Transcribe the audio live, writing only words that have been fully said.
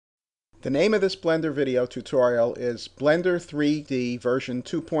The name of this Blender video tutorial is Blender 3D version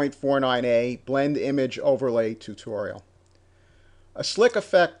 2.49a Blend Image Overlay Tutorial. A slick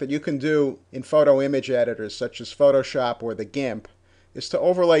effect that you can do in photo image editors such as Photoshop or the GIMP is to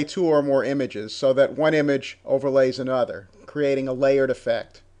overlay two or more images so that one image overlays another, creating a layered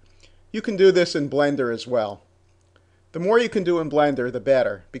effect. You can do this in Blender as well. The more you can do in Blender, the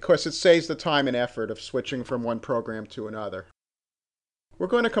better, because it saves the time and effort of switching from one program to another. We're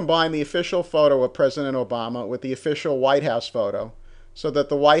going to combine the official photo of President Obama with the official White House photo so that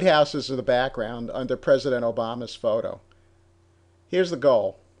the White House is the background under President Obama's photo. Here's the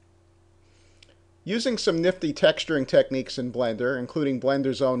goal. Using some nifty texturing techniques in Blender, including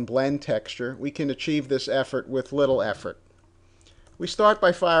Blender's own blend texture, we can achieve this effort with little effort. We start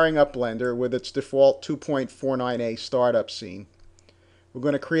by firing up Blender with its default 2.49a startup scene. We're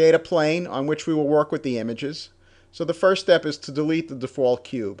going to create a plane on which we will work with the images. So the first step is to delete the default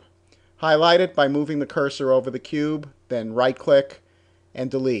cube. Highlight it by moving the cursor over the cube, then right-click and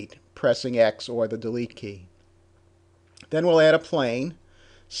delete, pressing X or the delete key. Then we'll add a plane,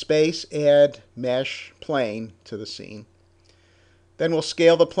 space add mesh plane to the scene. Then we'll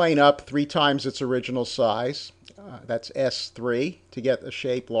scale the plane up 3 times its original size. That's S3 to get the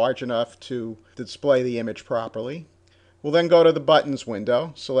shape large enough to display the image properly. We'll then go to the buttons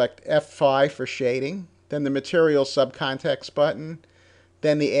window, select F5 for shading, then the Material Subcontext button,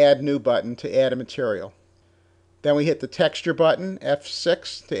 then the Add New button to add a material. Then we hit the Texture button,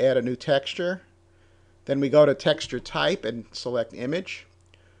 F6, to add a new texture. Then we go to Texture Type and select Image.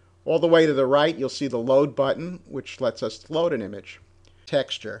 All the way to the right, you'll see the Load button, which lets us load an image.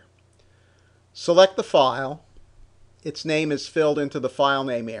 Texture. Select the file. Its name is filled into the file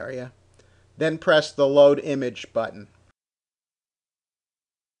name area. Then press the Load Image button.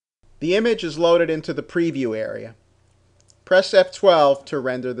 The image is loaded into the preview area. Press F12 to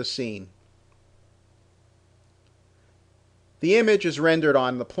render the scene. The image is rendered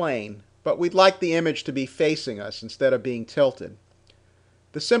on the plane, but we'd like the image to be facing us instead of being tilted.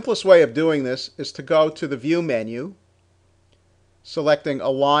 The simplest way of doing this is to go to the View menu, selecting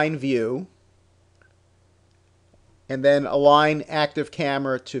Align View, and then Align Active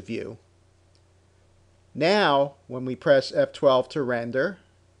Camera to View. Now, when we press F12 to render,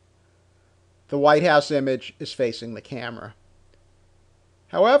 the White House image is facing the camera.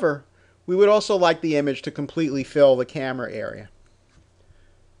 However, we would also like the image to completely fill the camera area.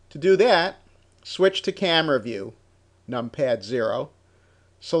 To do that, switch to Camera View, numpad 0,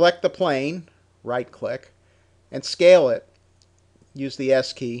 select the plane, right-click, and scale it, use the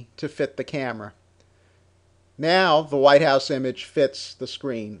S key, to fit the camera. Now the White House image fits the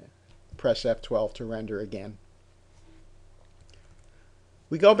screen. Press F12 to render again.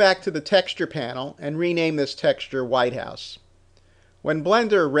 We go back to the Texture panel and rename this texture White House. When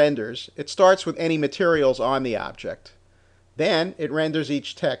Blender renders, it starts with any materials on the object. Then it renders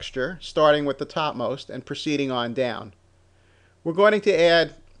each texture, starting with the topmost and proceeding on down. We're going to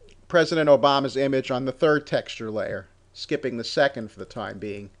add President Obama's image on the third texture layer, skipping the second for the time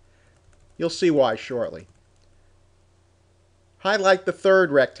being. You'll see why shortly. Highlight the third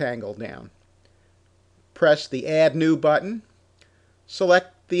rectangle down. Press the Add New button.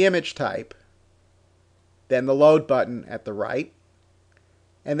 Select the image type, then the Load button at the right,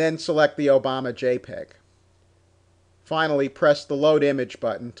 and then select the Obama JPEG. Finally, press the Load Image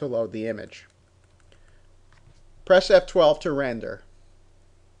button to load the image. Press F12 to render.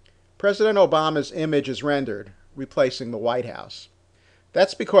 President Obama's image is rendered, replacing the White House.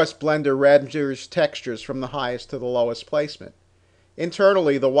 That's because Blender renders textures from the highest to the lowest placement.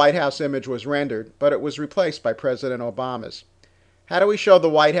 Internally, the White House image was rendered, but it was replaced by President Obama's. How do we show the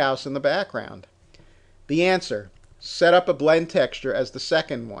White House in the background? The answer: set up a blend texture as the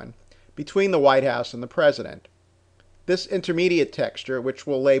second one between the White House and the President. This intermediate texture, which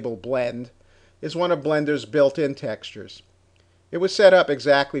we'll label Blend, is one of Blender's built-in textures. It was set up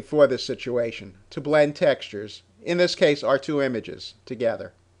exactly for this situation, to blend textures, in this case our two images,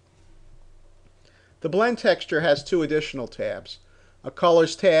 together. The Blend texture has two additional tabs, a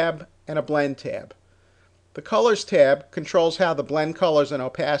Colors tab and a Blend tab. The Colors tab controls how the blend colors and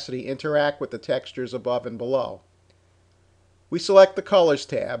opacity interact with the textures above and below. We select the Colors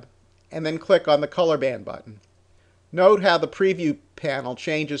tab and then click on the Color Band button. Note how the Preview panel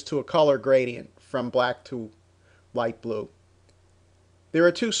changes to a color gradient from black to light blue. There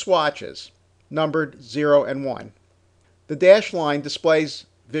are two swatches, numbered 0 and 1. The dashed line displays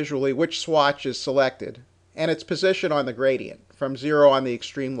visually which swatch is selected and its position on the gradient, from 0 on the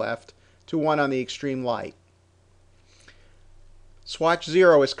extreme left to 1 on the extreme right. Swatch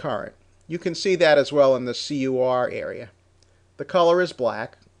 0 is current. You can see that as well in the CUR area. The color is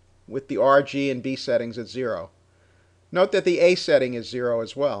black. with the R, G, and B settings at 0. Note that the A setting is 0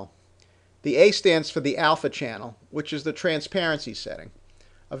 as well. The A stands for the alpha channel, which is the transparency setting.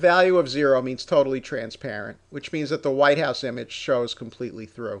 A value of 0 means totally transparent, which means that the White House image shows completely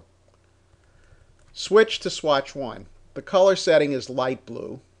through. Switch to swatch 1. The color setting is light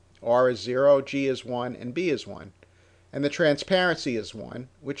blue. R is 0, G is 1, and B is 1. And the transparency is 1,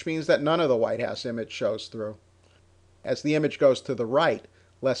 which means that none of the White House image shows through. As the image goes to the right,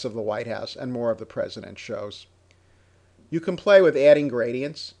 less of the White House and more of the president shows. You can play with adding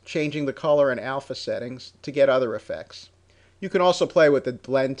gradients, changing the color and alpha settings to get other effects. You can also play with the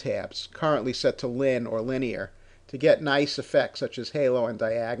blend tabs, currently set to lin or linear, to get nice effects such as halo and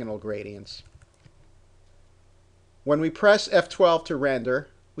diagonal gradients. When we press F12 to render,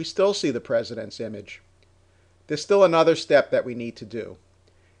 we still see the president's image. There's still another step that we need to do.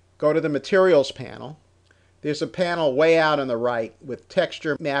 Go to the Materials panel. There's a panel way out on the right with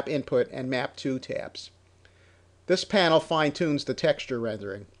Texture, Map Input, and Map To tabs. This panel fine-tunes the texture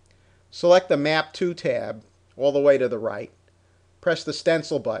rendering. Select the Map To tab all the way to the right. Press the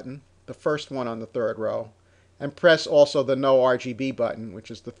Stencil button, the first one on the third row, and press also the No RGB button, which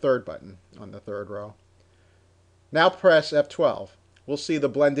is the third button on the third row. Now press F12. We'll see the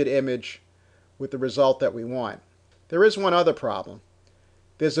blended image with the result that we want. There is one other problem.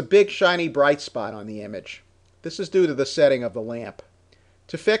 There's a big shiny bright spot on the image. This is due to the setting of the lamp.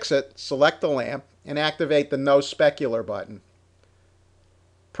 To fix it, select the lamp and activate the No Specular button.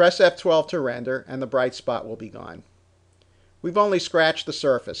 Press F12 to render and the bright spot will be gone. We've only scratched the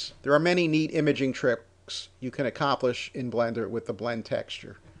surface. There are many neat imaging tricks you can accomplish in Blender with the blend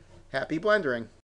texture. Happy blendering!